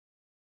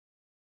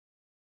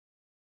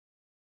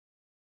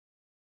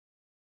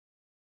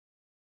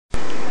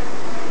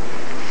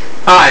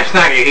Hi,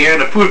 Snacky here,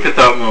 the food for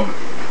thought moment.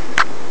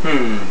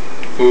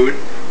 Food.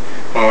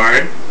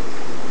 Hard.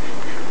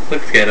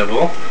 Looks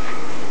edible.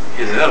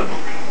 Is edible.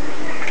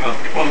 Oh,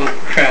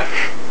 crap.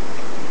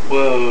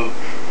 Whoa.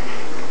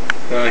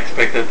 Don't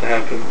expect that to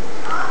happen.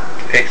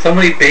 Okay,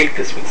 somebody baked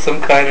this with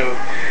some kind of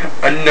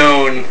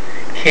unknown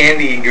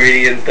candy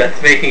ingredient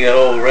that's making it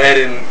all red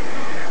and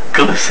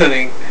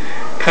glistening.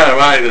 Kind of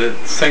ironic that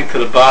it sank to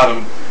the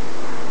bottom.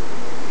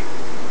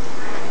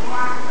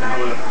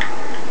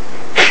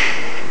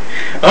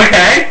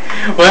 Okay,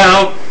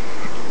 well,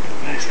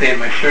 I stay in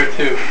my shirt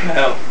too.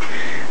 Hell.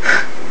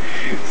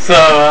 So,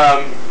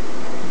 I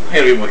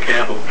gotta be more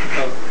careful.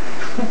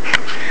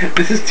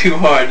 This is too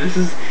hard. This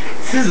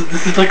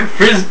is like a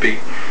frisbee.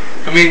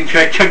 I mean,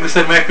 should I chuck this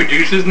at my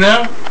producers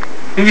now?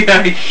 Maybe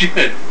I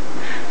should.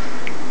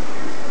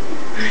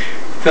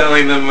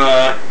 Telling them,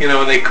 you know,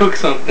 when they cook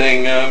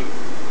something, I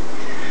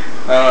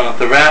don't know,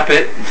 to wrap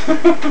it.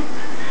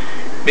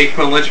 Make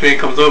sure when Lunchman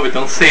comes over,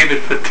 don't save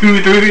it for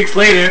 2-3 weeks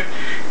later.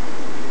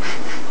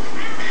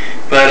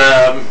 But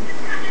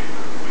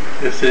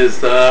this has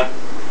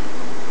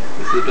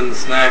been the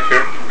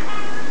Snacker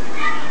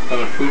on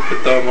a food for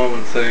thought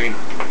moment saying,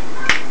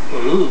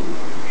 ooh.